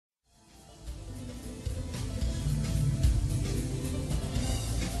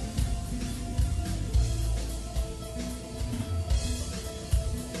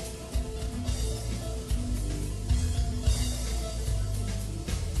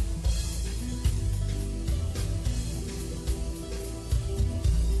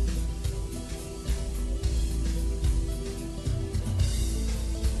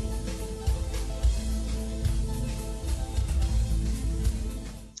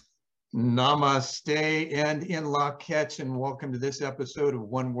Namaste and in Lak'ech, and welcome to this episode of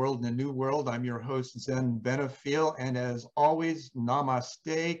One World in a New World. I'm your host, Zen Benefiel, and as always,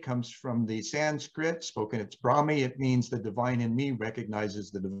 Namaste comes from the Sanskrit, spoken it's Brahmi. It means the divine in me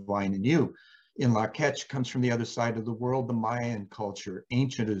recognizes the divine in you. In Lak'ech comes from the other side of the world, the Mayan culture,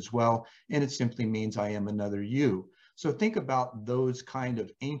 ancient as well, and it simply means I am another you. So think about those kind of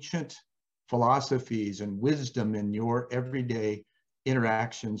ancient philosophies and wisdom in your everyday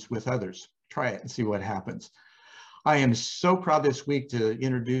interactions with others. Try it and see what happens. I am so proud this week to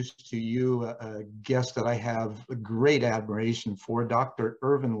introduce to you a guest that I have a great admiration for, Dr.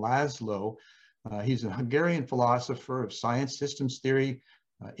 Ervin Laszlo. He's a Hungarian philosopher of science, systems theory,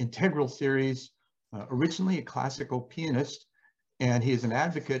 integral theories, originally a classical pianist, and he is an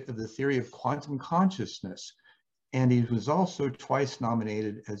advocate of the theory of quantum consciousness. And he was also twice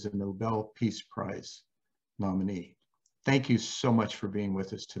nominated as a Nobel Peace Prize nominee. Thank you so much for being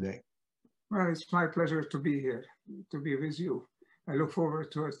with us today. Well, it's my pleasure to be here, to be with you. I look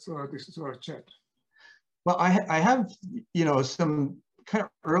forward to our chat. Well, I have, some kind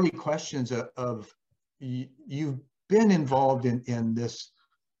of early questions of you've been involved in this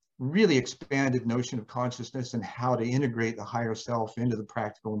really expanded notion of consciousness and how to integrate the higher self into the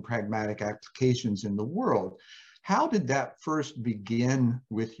practical and pragmatic applications in the world. How did that first begin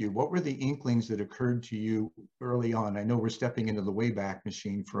with you? What were the inklings that occurred to you early on? I know we're stepping into the Wayback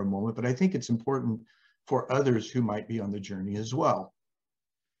Machine for a moment, but I think it's important for others who might be on the journey as well.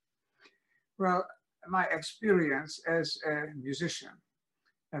 Well, my experience as a musician,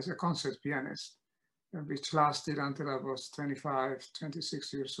 as a concert pianist, which lasted until I was 25,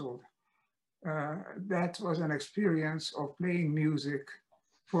 26 years old, that was an experience of playing music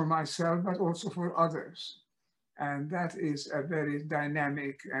for myself, but also for others. And that is a very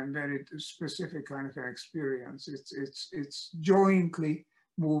dynamic and very specific kind of an experience. It's jointly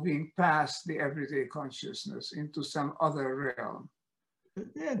moving past the everyday consciousness into some other realm.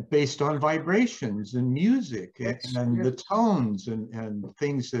 Yeah, based on vibrations and music and the tones and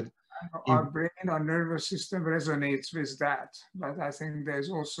things that our brain, our nervous system resonates with that. But I think there's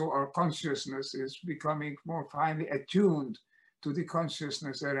also our consciousness is becoming more finely attuned to the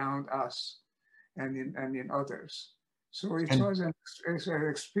consciousness around us and in others. So it was an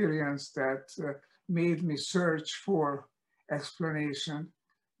experience that made me search for explanation,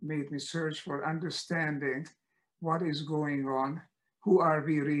 made me search for understanding what is going on, who are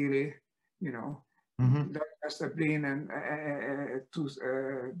we really, not just a brain and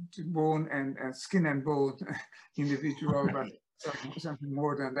bone and skin and bone individual, but something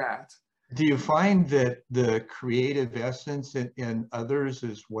more than that. Do you find that the creative essence in others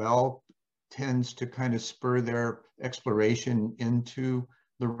as well tends to kind of spur their exploration into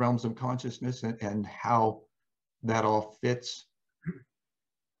the realms of consciousness and how that all fits?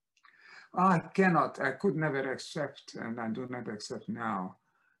 I could never accept, and I do not accept now,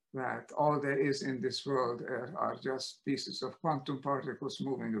 that all there is in this world are just pieces of quantum particles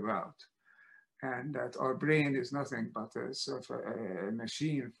moving about, and that our brain is nothing but a sort of a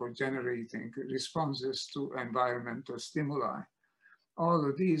machine for generating responses to environmental stimuli. All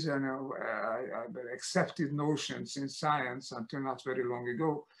of these are accepted notions in science until not very long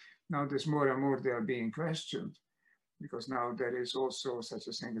ago. Now there's more and more they are being questioned, because now there is also such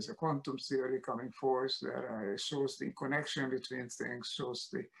a thing as a quantum theory coming forth that shows the connection between things, shows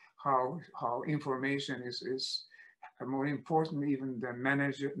how information is more important even than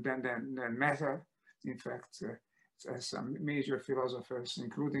matter. In fact, some major philosophers,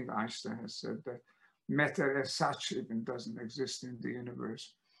 including Einstein, has said that matter as such even doesn't exist in the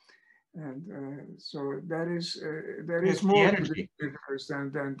universe. And so there is more to the universe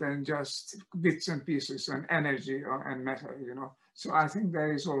than just bits and pieces and energy and matter, So I think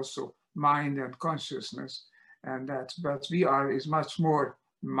there is also mind and consciousness, and but is much more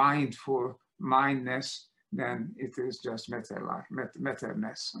mindful mindness than it is just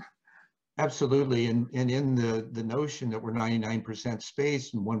matterness. Absolutely, and in the notion that we're 99%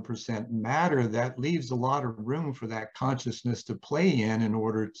 space and 1% matter, that leaves a lot of room for that consciousness to play in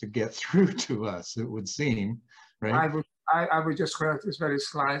order to get through to us, it would seem, right? I would just correct this very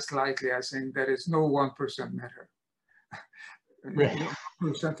slightly. I think there is no 1% matter. Right.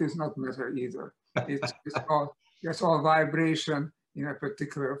 1% is not matter either. It's all vibration in a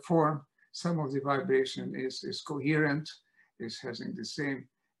particular form. Some of the vibration is coherent, is having the same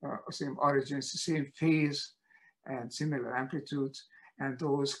origins, the same phase and similar amplitudes, and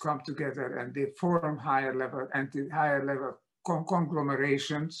those come together and they form higher level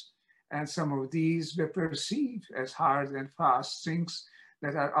conglomerations, and some of these we perceive as hard and fast things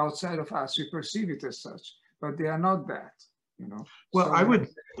that are outside of us. We perceive it as such, but they are not that, Well,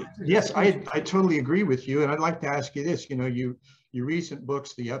 so Yes, I totally agree with you. And I'd like to ask you this, your recent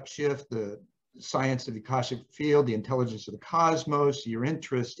books, The Upshift, The Science of the Akashic Field, The Intelligence of the Cosmos, your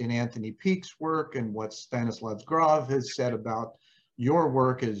interest in Anthony Peake's work and what Stanislav Grof has said about your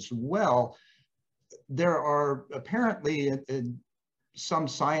work as well. There are apparently in some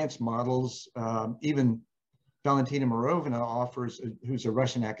science models, even Valentina Morovina offers, who's a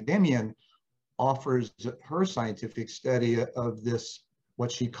Russian academician, offers her scientific study of this,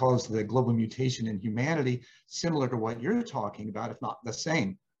 what she calls the global mutation in humanity, similar to what you're talking about, if not the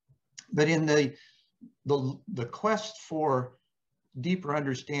same. But in the quest for deeper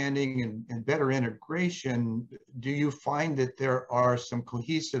understanding and better integration, do you find that there are some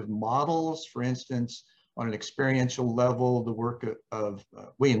cohesive models, for instance, on an experiential level, the work of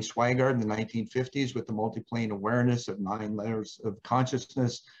William Swigart in the 1950s with the multiplane awareness of 9 layers of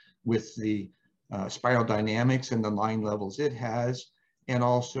consciousness, with the spiral dynamics and the 9 levels it has, and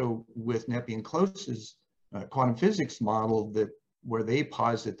also with Nepean Close's quantum physics model where they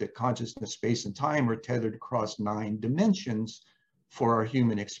posit that consciousness, space, and time are tethered across 9 dimensions for our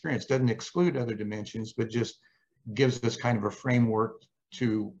human experience. Doesn't exclude other dimensions, but just gives us kind of a framework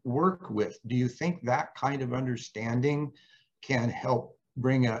to work with. Do you think that kind of understanding can help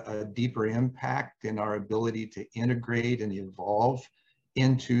bring a deeper impact in our ability to integrate and evolve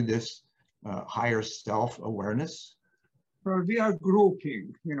into this higher self-awareness? Well, we are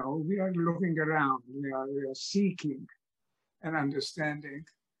grouping, we are looking around, we are seeking an understanding.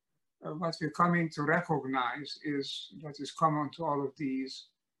 What we're coming to recognize is, what is common to all of these,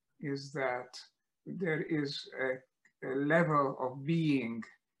 is that there is a level of being,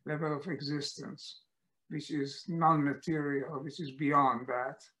 level of existence, which is non-material, which is beyond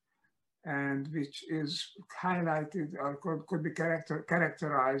that, and which is highlighted or could be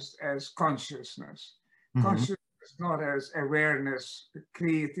characterized as consciousness. Mm-hmm. Consciousness not as awareness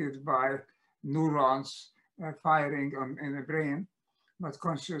created by neurons firing in the brain, but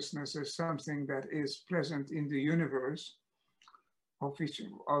consciousness is something that is present in the universe, of which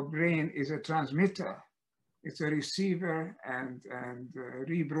our brain is a transmitter. It's a receiver and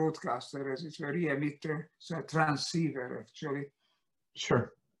rebroadcaster, as it's a re-emitter, so a transceiver actually.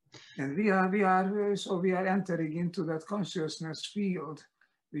 Sure. And we are entering into that consciousness field,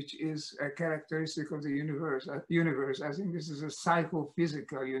 which is a characteristic of the universe. I think this is a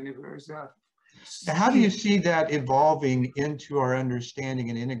psychophysical universe. Now, how do you see that evolving into our understanding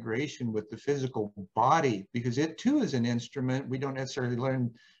and integration with the physical body? Because it too is an instrument. We don't necessarily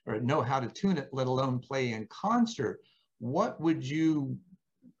learn or know how to tune it, let alone play in concert. What would you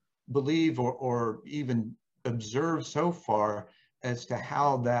believe or even observe so far as to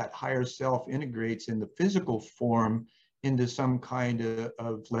how that higher self integrates in the physical form into some kind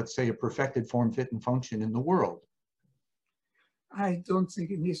of, let's say, a perfected form, fit, and function in the world? I don't think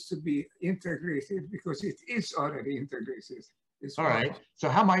it needs to be integrated because it is already integrated. All right. So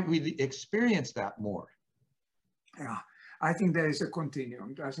how might we experience that more? Yeah, I think there is a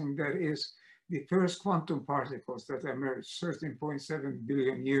continuum. I think there is the first quantum particles that emerged 13.7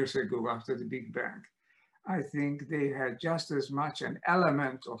 billion years ago after the Big Bang. I think they had just as much an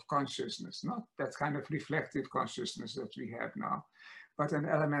element of consciousness, not that kind of reflective consciousness that we have now, but an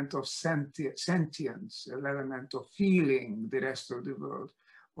element of sentience, an element of feeling the rest of the world,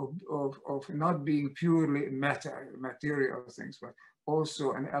 of not being purely material things, but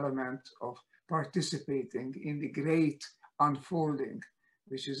also an element of participating in the great unfolding,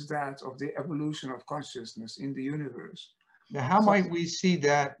 which is that of the evolution of consciousness in the universe. Now, how might we see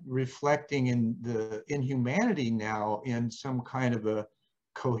that reflecting in humanity now in some kind of a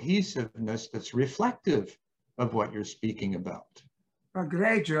cohesiveness that's reflective of what you're speaking about? But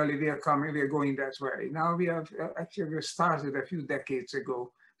gradually we are going that way. Now we have actually started a few decades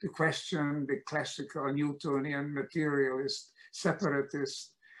ago to question the classical Newtonian materialist,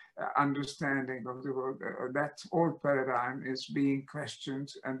 separatist understanding of the world. That old paradigm is being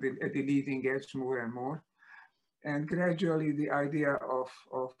questioned and at the leading edge more and more. And gradually the idea of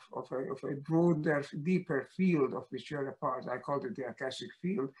a broader, deeper field of which you are a part, I called it the Akashic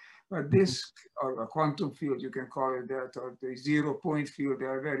field, but this, or a quantum field, you can call it that, or the 0 point field,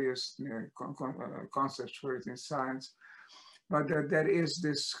 there are various concepts for it in science, but there is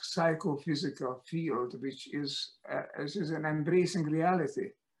this psychophysical field, which is an embracing reality.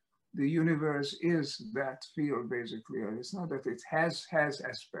 The universe is that field, basically. And it's not that it has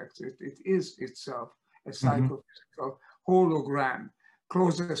aspects, it is itself a psychophysical hologram,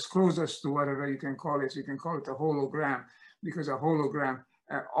 closest to whatever you can call it. You can call it a hologram, because a hologram,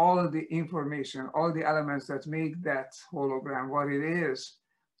 all the information, all the elements that make that hologram what it is,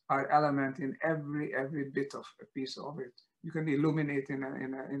 are element in every bit of a piece of it. You can illuminate in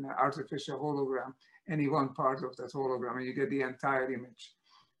an artificial hologram any one part of that hologram, and you get the entire image.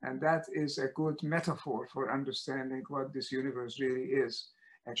 And that is a good metaphor for understanding what this universe really is.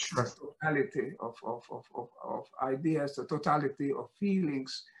 Sure. The totality of ideas, the totality of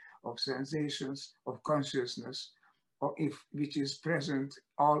feelings, of sensations, of consciousness, which is present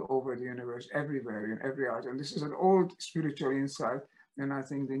all over the universe, everywhere, in every art. And this is an old spiritual insight, and I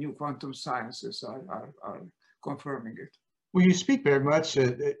think the new quantum sciences are confirming it. Well, you speak very much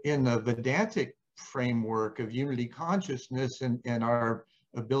in the Vedantic framework of unity consciousness and our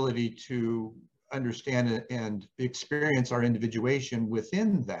ability to understand and experience our individuation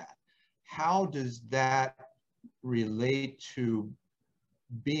within that. How does that relate to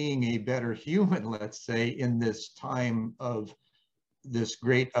being a better human, let's say, in this time of this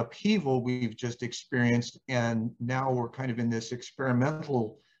great upheaval we've just experienced, and now we're kind of in this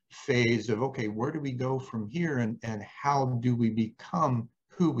experimental phase of, okay, where do we go from here, and how do we become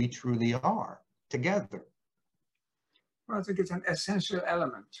who we truly are together? Well, I think it's an essential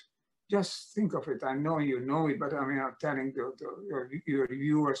element. Just think of it. I know you know it, but I mean, I'm telling your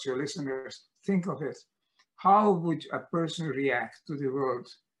viewers, your listeners, think of it. How would a person react to the world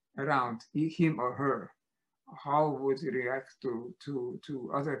around him or her? How would he react to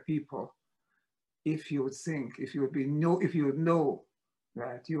other people if you would think, if you would know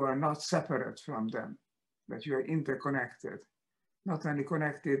that you are not separate from them, that you are interconnected, not only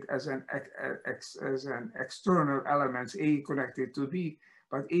connected as an external elements, A connected to B,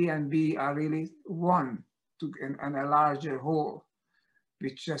 but A and B are really one in a larger whole,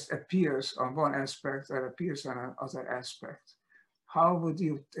 which just appears on one aspect or appears on another aspect. How would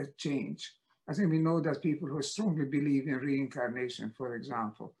you change? I think we know that people who strongly believe in reincarnation, for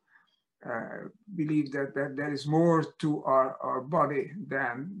example, believe that there is more to our body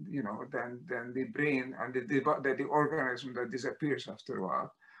than the brain and the organism that disappears after a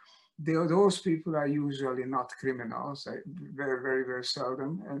while. Those people are usually not criminals, very, very, very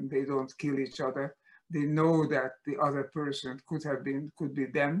seldom, and they don't kill each other. They know that the other person could be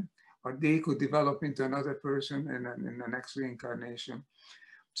them, or they could develop into another person in the next reincarnation.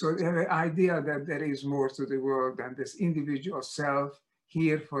 So they have an idea that there is more to the world than this individual self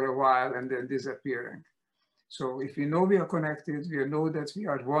here for a while and then disappearing. So if we know we are connected, we know that we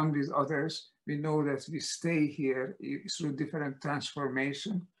are one with others, we know that we stay here through different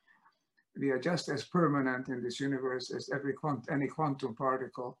transformation. We are just as permanent in this universe as any quantum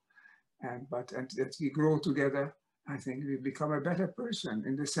particle. And that we grow together, I think we become a better person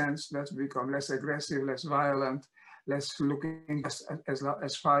in the sense that we become less aggressive, less violent, less looking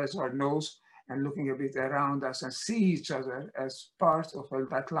as far as our nose, and looking a bit around us and see each other as part of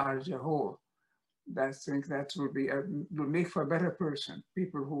that larger whole. I think that will make for a better person.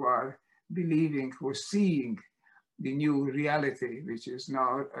 People who are believing, who are seeing the new reality, which is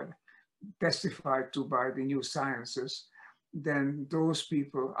now testified to by the new sciences, then those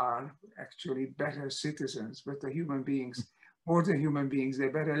people are actually better citizens, better human beings, more than human beings,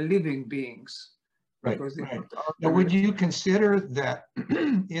 they're better living beings. Right, right. Now, would you consider that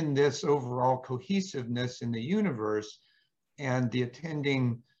in this overall cohesiveness in the universe and the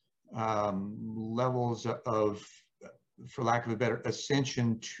attending levels of, for lack of a better,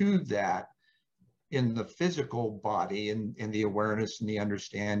 ascension to that in the physical body and the awareness and the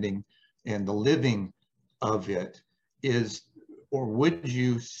understanding and the living of it is, or would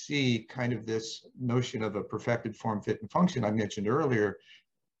you see kind of this notion of a perfected form, fit, and function I mentioned earlier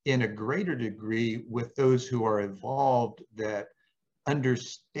in a greater degree with those who are evolved that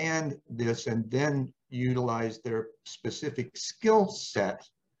understand this and then utilize their specific skill set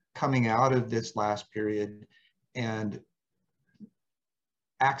coming out of this last period and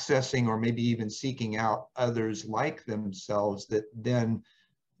accessing or maybe even seeking out others like themselves that then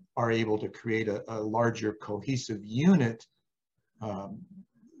are able to create a larger cohesive unit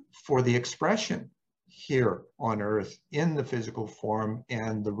for the expression here on Earth in the physical form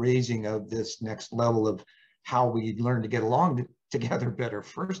and the raising of this next level of how we learn to get along together better,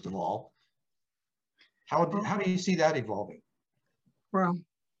 first of all. How do you see that evolving? Well,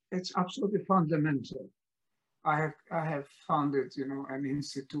 it's absolutely fundamental. I have founded, an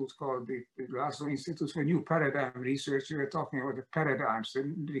institute called the Glasgow Institute for New Paradigm Research. We were talking about the paradigms,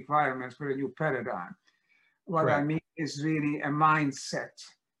 the requirements for a new paradigm. What I mean is really a mindset.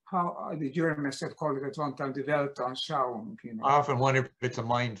 How the Germans have called it at one time, the Weltanschauung. I often wonder if it's a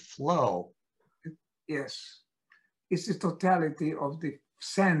mind flow. Yes, it's the totality of the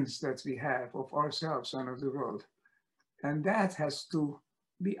sense that we have of ourselves and of the world. And that has to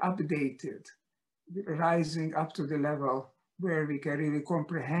be updated, rising up to the level where we can really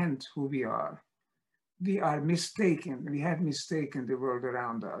comprehend who we are. we have mistaken the world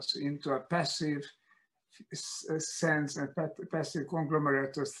around us into a passive sense and passive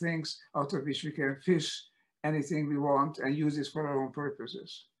conglomerate of things out of which we can fish anything we want and use it for our own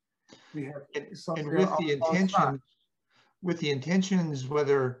purposes. We have and with the intentions,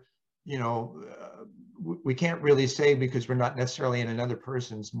 whether, you know, we can't really say because we're not necessarily in another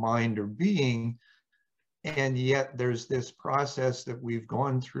person's mind or being, and yet there's this process that we've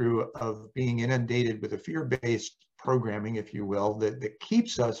gone through of being inundated with a fear-based programming, if you will, that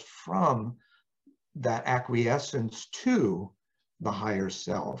keeps us from that acquiescence to the higher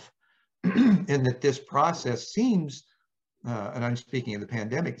self. And that this process seems, and I'm speaking of the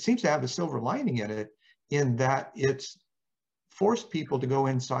pandemic, it seems to have a silver lining in it, in that it's forced people to go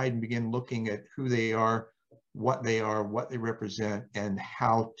inside and begin looking at who they are, what they represent, and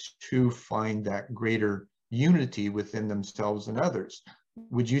how to find that greater unity within themselves and others.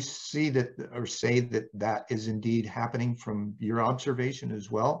 Would you see that, or say that that is indeed happening from your observation as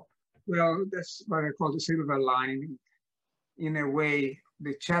well? Well, that's what I call the silver lining. In a way,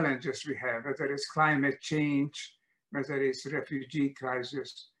 the challenges we have, whether it's climate change, whether it's refugee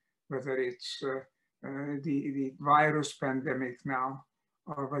crisis, whether it's the virus pandemic now,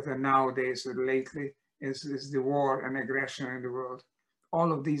 or whether nowadays or lately is the war and aggression in the world.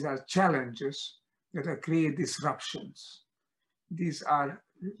 All of these are challenges that create disruptions. These are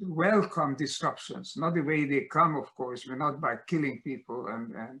welcome disruptions, not the way they come, of course, but not by killing people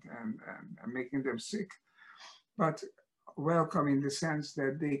and making them sick, but welcome in the sense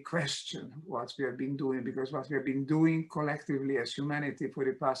that they question what we have been doing, because what we have been doing collectively as humanity for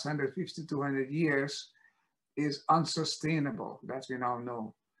the past 150, 200 years is unsustainable, that we now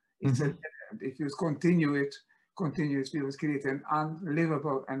know. It's if you continue it, we will create an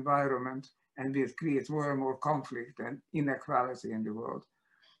unlivable environment, and we'll create more and more conflict and inequality in the world,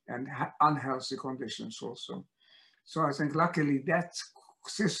 and unhealthy conditions also. So I think luckily that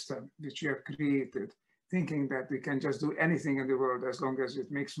system which we have created, thinking that we can just do anything in the world as long as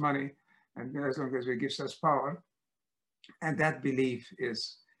it makes money and as long as it gives us power, and that belief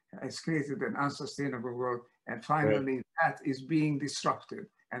has created an unsustainable world. And finally, that is being disrupted,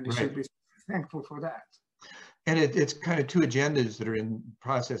 and we should be thankful for that. And it's kind of two agendas that are in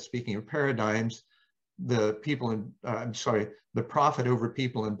process. Speaking of paradigms, the profit over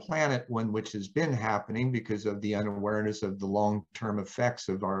people and planet one, which has been happening because of the unawareness of the long-term effects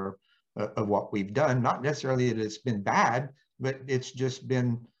of of what we've done. Not necessarily that it's been bad, but it's just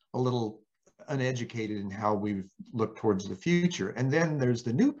been a little uneducated in how we've looked towards the future. And then there's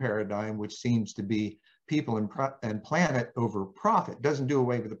the new paradigm, which seems to be people and planet over profit. Doesn't do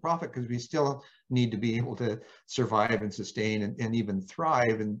away with the profit, because we still need to be able to survive and sustain and even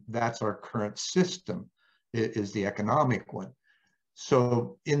thrive. And that's our current system, is the economic one.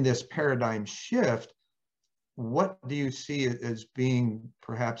 So in this paradigm shift, what do you see as being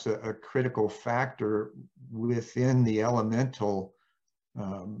perhaps a critical factor within the elemental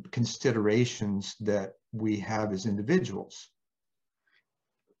considerations that we have as individuals?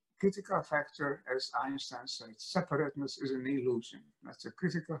 Critical factor, as Einstein said, separateness is an illusion. That's a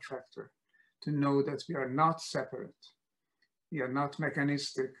critical factor, to know that we are not separate. We are not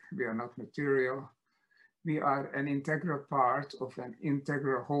mechanistic, we are not material. We are an integral part of an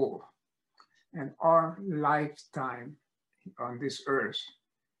integral whole. And our lifetime on this earth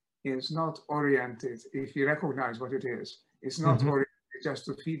is not oriented, if we recognize what it is, it's not oriented just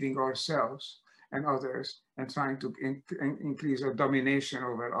to feeding ourselves and others and trying to increase our domination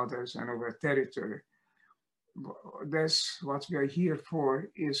over others and over territory. That's what we are here for,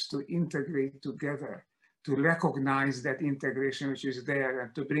 is to integrate together, to recognize that integration which is there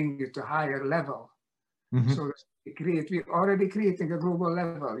and to bring it to a higher level. So we're already creating a global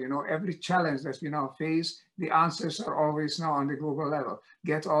level. You know, every challenge that we now face, the answers are always now on the global level.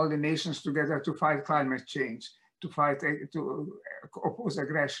 Get all the nations together to fight climate change, to oppose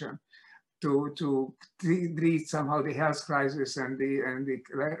aggression, to treat somehow the health crisis and the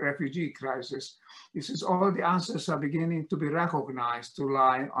refugee crisis. This is all the answers are beginning to be recognized to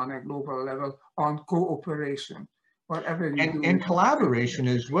lie on a global level on cooperation. And collaboration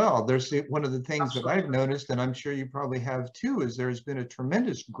as well. There's one of the things that I've noticed, and I'm sure you probably have too, is there's been a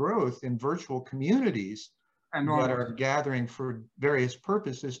tremendous growth in virtual communities that are gathering for various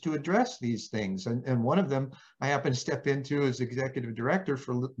purposes to address these things. And one of them I happen to step into as executive director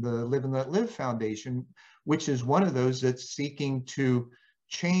for the Live and Let Live Foundation, which is one of those that's seeking to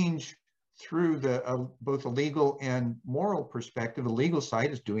change through the both a legal and moral perspective. The legal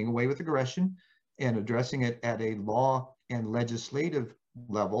side is doing away with aggression and addressing it at a law and legislative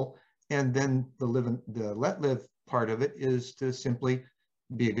level. And then the Let Live part of it is to simply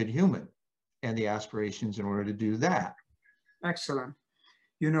be a good human and the aspirations in order to do that. Excellent.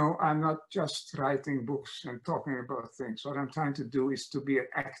 You know, I'm not just writing books and talking about things. What I'm trying to do is to be an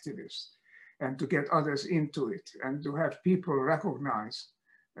activist and to get others into it and to have people recognize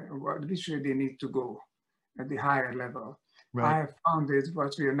which way they need to go at the higher level. Right. I have found it,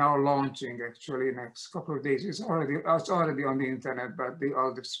 what we are now launching actually next couple of days. It's already on the internet, but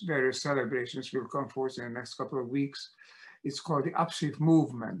all the various celebrations will come forth in the next couple of weeks. It's called the Upshift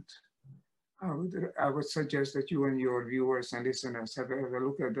Movement. I would suggest that you and your viewers and listeners have a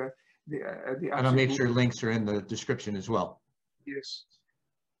look at the And I'll make sure movement. links are in the description as well. Yes.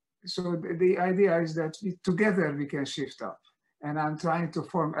 So the idea is that together we can shift up. And I'm trying to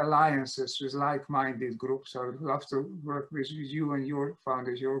form alliances with like-minded groups. I would love to work with you and your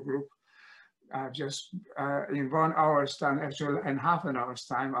founders, your group. Just in 1 hour's time, actually in half an hour's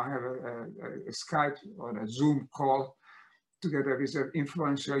time, I have a Skype or a Zoom call together with an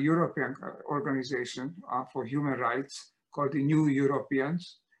influential European organization for human rights called the New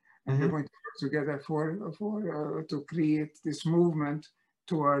Europeans. And we're going to work together to create this movement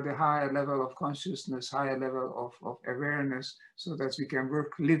toward a higher level of consciousness, higher level of awareness, so that we can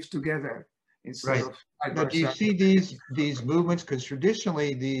live together instead of. Now, do you see these movements? Because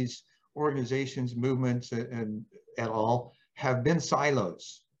traditionally these organizations, movements, and at all have been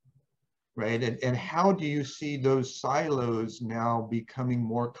silos, right? And how do you see those silos now becoming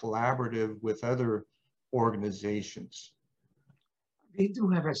more collaborative with other organizations? They do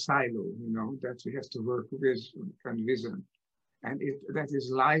have a silo, you know, that we have to work with and vision. And that is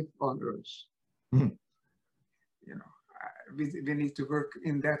life on Earth. Mm-hmm. You know, we need to work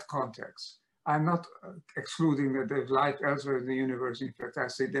in that context. I'm not excluding that there's life elsewhere in the universe. In fact, I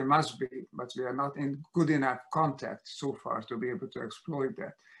say there must be, but we are not in good enough contact so far to be able to exploit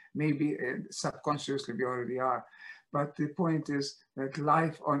that. Maybe subconsciously we already are. But the point is that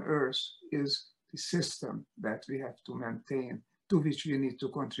life on Earth is the system that we have to maintain, to which we need to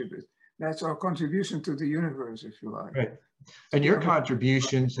contribute. That's our contribution to the universe, if you like. Right. And your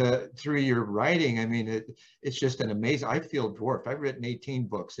contributions through your writing, I mean, it's just an amazing, I feel dwarfed. I've written 18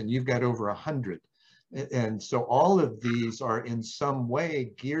 books and you've got over 100. And so all of these are in some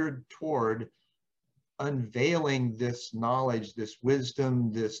way geared toward unveiling this knowledge, this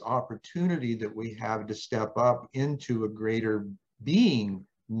wisdom, this opportunity that we have to step up into a greater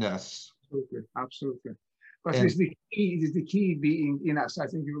beingness. Absolutely, absolutely. But it's the key being in us. I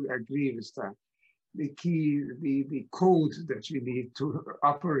think you will agree with that. The key, the code that we need to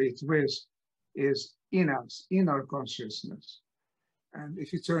operate with is in us, in our consciousness. And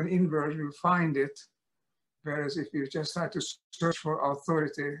if you turn inward, you'll find it. Whereas if you just try to search for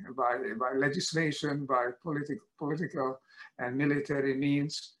authority by legislation, by political and military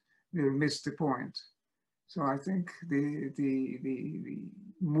means, you'll miss the point. So I think the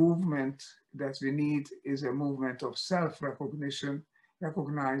movement that we need is a movement of self-recognition,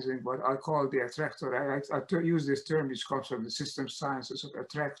 recognizing what I call the attractor. I use this term which comes from the system sciences of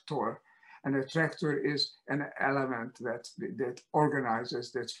attractor. An attractor is an element that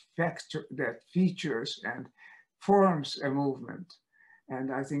organizes, that features and forms a movement.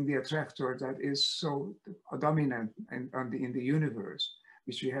 And I think the attractor that is so dominant in the universe,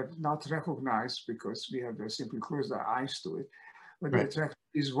 which we have not recognized because we have simply closed our eyes to it, but the attractor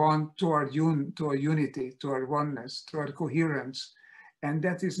is one toward unity, toward oneness, toward coherence. And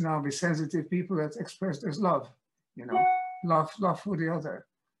that is now with sensitive people that's expressed as love, you know, love for the other.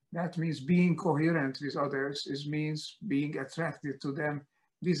 That means being coherent with others, means being attracted to them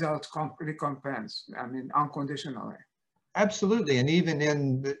without recompense, I mean, unconditionally. Absolutely. And even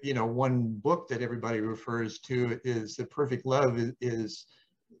in, you know, one book that everybody refers to is The Perfect Love is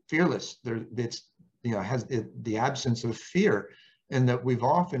fearless. It's, you know, has the absence of fear, and that we've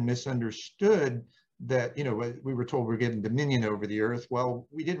often misunderstood that, you know, we were told we're getting dominion over the earth. Well,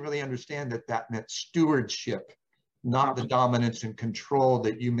 we didn't really understand that that meant stewardship, not the dominance and control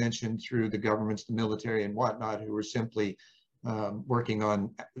that you mentioned through the governments, the military and whatnot, who were simply working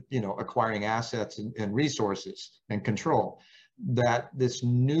on, you know, acquiring assets and resources and control. That this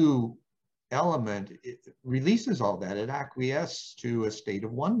new element, it releases all that. It acquiesces to a state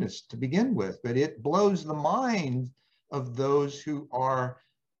of oneness to begin with, but it blows the mind of those who are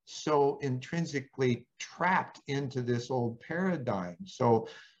so intrinsically trapped into this old paradigm. So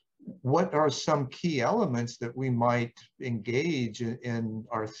what are some key elements that we might engage in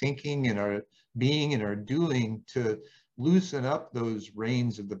our thinking and our being and our doing to loosen up those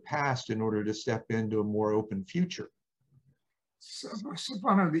reins of the past in order to step into a more open future? So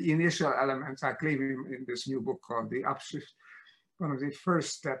one of the initial elements I claim in this new book called The Upshift, one of the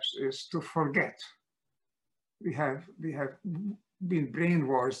first steps is to forget. We have been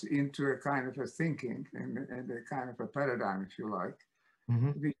brainwashed into a kind of a thinking and a kind of a paradigm, if you like,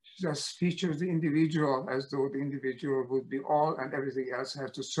 which just features the individual as though the individual would be all and everything else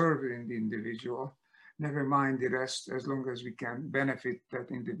has to serve in the individual. Never mind the rest, as long as we can benefit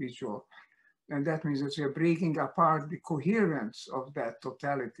that individual. And that means that we are breaking apart the coherence of that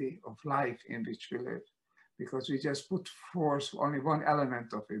totality of life in which we live, because we just put forth only one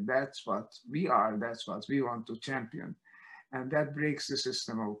element of it. That's what we are, that's what we want to champion. And that breaks the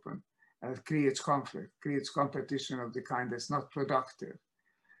system open and creates conflict, creates competition of the kind that's not productive.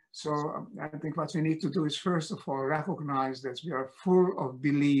 So I think what we need to do is, first of all, recognize that we are full of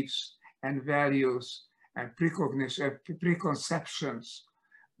beliefs and values and preconceptions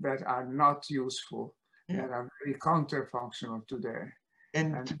that are not useful, that are very counter-functional today.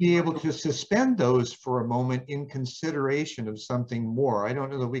 And to be able to suspend those for a moment in consideration of something more. I don't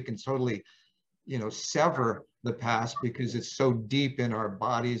know that we can totally, sever the past because it's so deep in our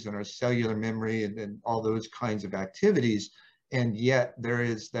bodies and our cellular memory and all those kinds of activities. And yet there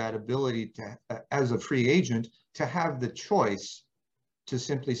is that ability to, as a free agent, to have the choice to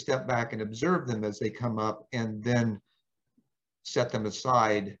simply step back and observe them as they come up and then set them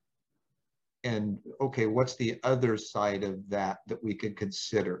aside. And okay, what's the other side of that we could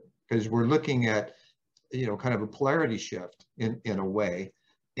consider? Because we're looking at, kind of a polarity shift in a way.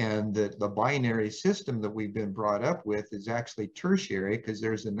 And the binary system that we've been brought up with is actually tertiary, because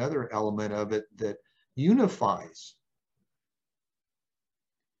there's another element of it that unifies.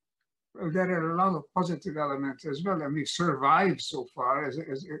 Well, there are a lot of positive elements as well, and we survived so far as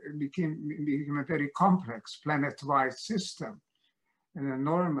it became a very complex planet-wide system, an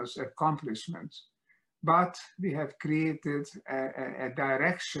enormous accomplishment. But we have created a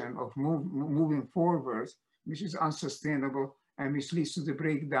direction of moving forward, which is unsustainable and which leads to the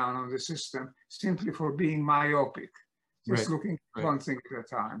breakdown of the system simply for being myopic, just looking at one thing at a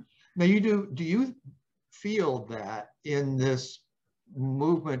time. Now, do you feel that in this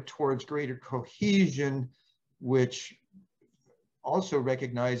movement towards greater cohesion, which also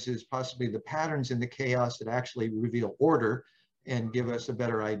recognizes possibly the patterns in the chaos that actually reveal order and give us a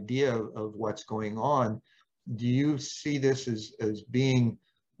better idea of what's going on, do you see this as being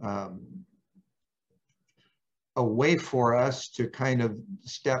a way for us to kind of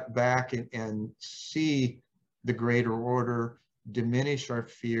step back and see the greater order, diminish our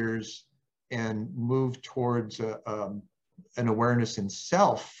fears, and move towards an awareness in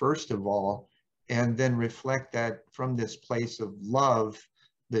self, first of all, and then reflect that from this place of love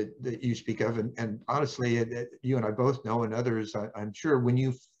that you speak of? And honestly, you and I both know, and others, I'm sure, when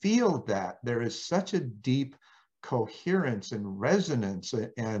you feel that, there is such a deep coherence and resonance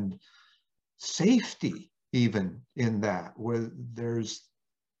and safety even in that, where there's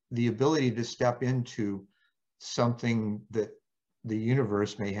the ability to step into something that the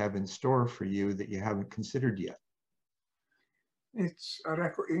universe may have in store for you that you haven't considered yet. It's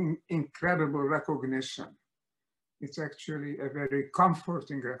an incredible recognition. It's actually a very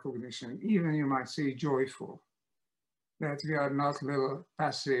comforting recognition, even you might say joyful, that we are not little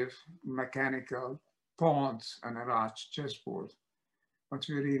passive mechanical pawns on a large chessboard, but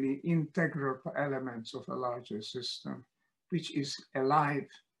we're really integral elements of a larger system, which is alive,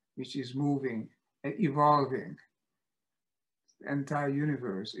 which is moving, evolving. The entire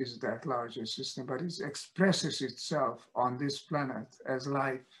universe is that larger system, but it expresses itself on this planet as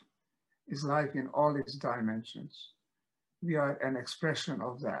life, is life in all its dimensions. We are an expression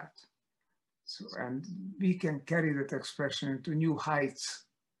of that. So, and we can carry that expression into new heights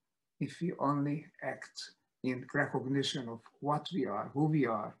if we only act in recognition of what we are, who we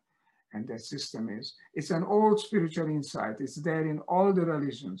are, and that system is. It's an old spiritual insight. It's there in all the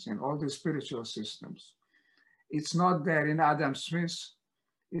religions, in all the spiritual systems. It's not there in Adam Smith.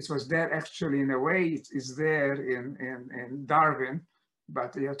 It was there actually in a way. It is there in Darwin,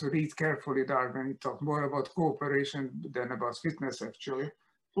 but you have to read carefully Darwin. He talked more about cooperation than about fitness, actually.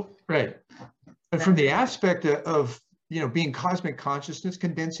 Right. But from the aspect of being cosmic consciousness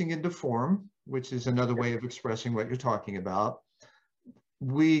condensing into form, which is another way of expressing what you're talking about,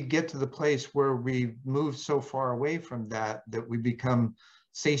 we get to the place where we move so far away from that we become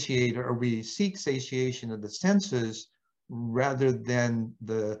satiated, or we seek satiation of the senses rather than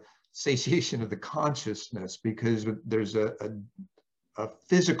the satiation of the consciousness, because there's a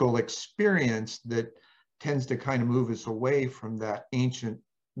physical experience that tends to kind of move us away from that ancient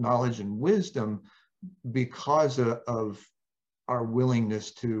knowledge and wisdom because of our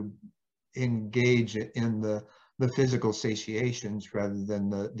willingness to engage in the physical satiations rather than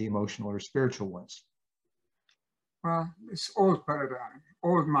the emotional or spiritual ones. Well, it's old paradigm,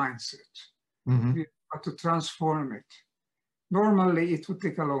 old mindset. We have to transform it. Normally, it would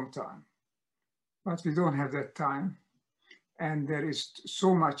take a long time, but we don't have that time. And there is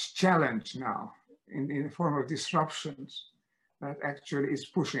so much challenge now in the form of disruptions that actually is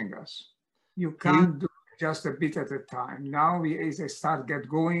pushing us. You can't do just a bit at a time. Now we either get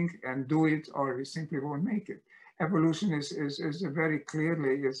going and do it, or we simply won't make it. Evolution is very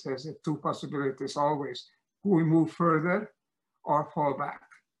clearly, it says two possibilities always: we move further or fall back.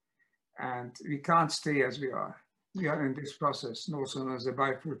 And we can't stay as we are. We are in this process, also known as a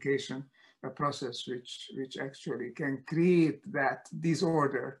bifurcation, a process which actually can create that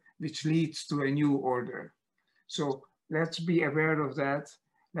disorder, which leads to a new order. So let's be aware of that.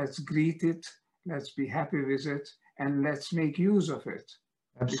 Let's greet it. Let's be happy with it, and let's make use of it.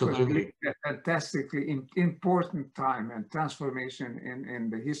 Absolutely. Because we live a fantastically important time and transformation in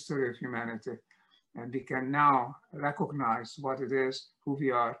the history of humanity. And we can now recognize what it is, who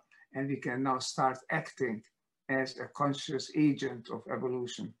we are, and we can now start acting as a conscious agent of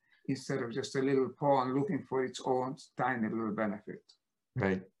evolution instead of just a little pawn looking for its own tiny little benefit.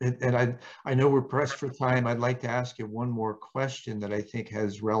 Right. And I know we're pressed for time. I'd like to ask you one more question that I think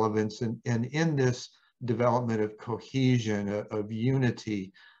has relevance. And in this development of cohesion, of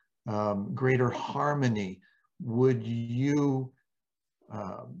unity, greater harmony, would you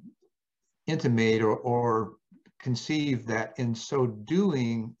intimate or conceive that in so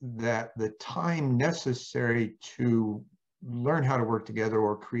doing, that the time necessary to learn how to work together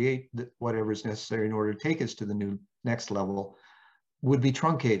or create whatever is necessary in order to take us to the next level would be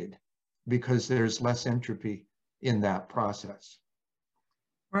truncated because there's less entropy in that process?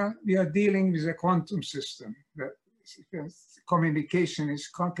 Well, we are dealing with a quantum system that communication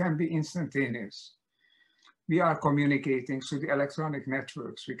can be instantaneous. We are communicating through the electronic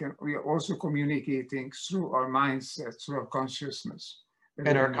networks. We are also communicating through our mindset, through our consciousness.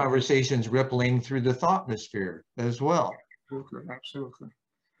 And our conversations rippling through the thoughtmosphere as well. Absolutely, absolutely.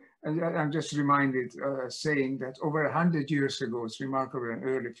 And I'm just reminded, saying that over 100 years ago, it's remarkable in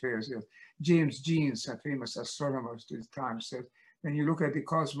early affairs, that James Jeans, a famous astronomer at the time, said, when you look at the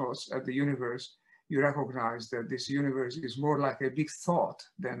cosmos, at the universe, you recognize that this universe is more like a big thought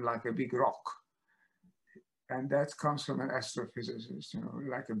than like a big rock. And that comes from an astrophysicist,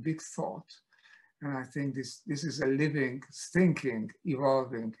 like a big thought. And I think this is a living, thinking,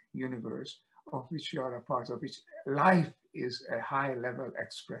 evolving universe of which we are a part of, which life is a high-level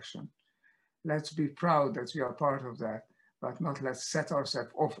expression. Let's be proud that we are part of that, but not let's set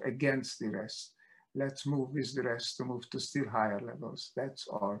ourselves off against the rest. Let's move with the rest to move to still higher levels. That's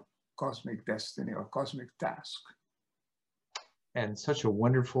our cosmic destiny, our cosmic task. And such a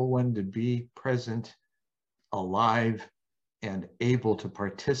wonderful one to be present, alive, and able to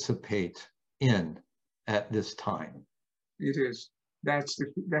participate in at this time. It is. That's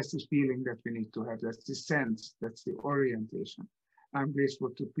the feeling that we need to have. That's the sense. That's the orientation. I'm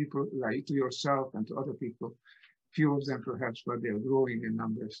grateful to people like to yourself and to other people. Few of them perhaps, but they are growing in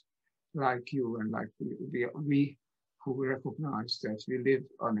numbers, like you and like we who recognize that we live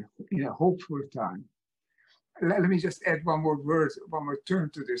in a hopeful time. Let me just add one more word, one more term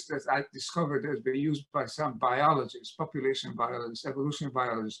to this that I discovered has been used by some biologists, population biologists, evolution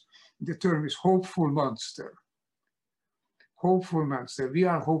biologists. The term is hopeful monster. Hopeful monster. We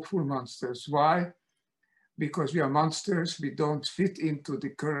are hopeful monsters. Why? Because we are monsters. We don't fit into the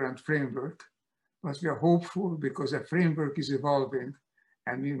current framework, but we are hopeful because the framework is evolving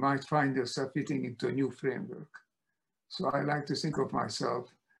and we might find ourselves fitting into a new framework. So I like to think of myself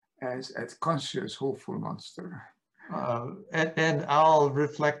as a conscious, hopeful monster. And I'll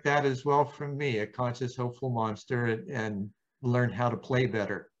reflect that as well from me, a conscious, hopeful monster, and learn how to play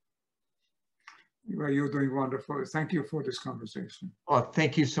better. Well, you're doing wonderful. Thank you for this conversation. Oh,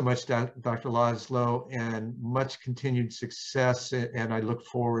 thank you so much, Dr. Laszlo, and much continued success. And I look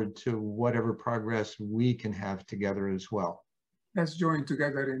forward to whatever progress we can have together as well. Let's join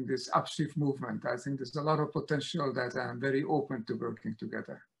together in this upshift movement. I think there's a lot of potential that I'm very open to working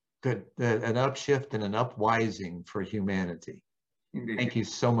together. Good, an upshift and an upwising for humanity. Indeed. Thank you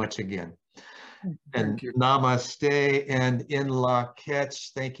so much again. Thank you. Namaste and in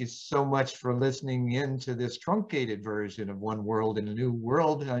Lak'ech. Thank you so much for listening in to this truncated version of One World in a New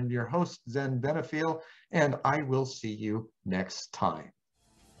World. I'm your host, Zen Benefiel, and I will see you next time.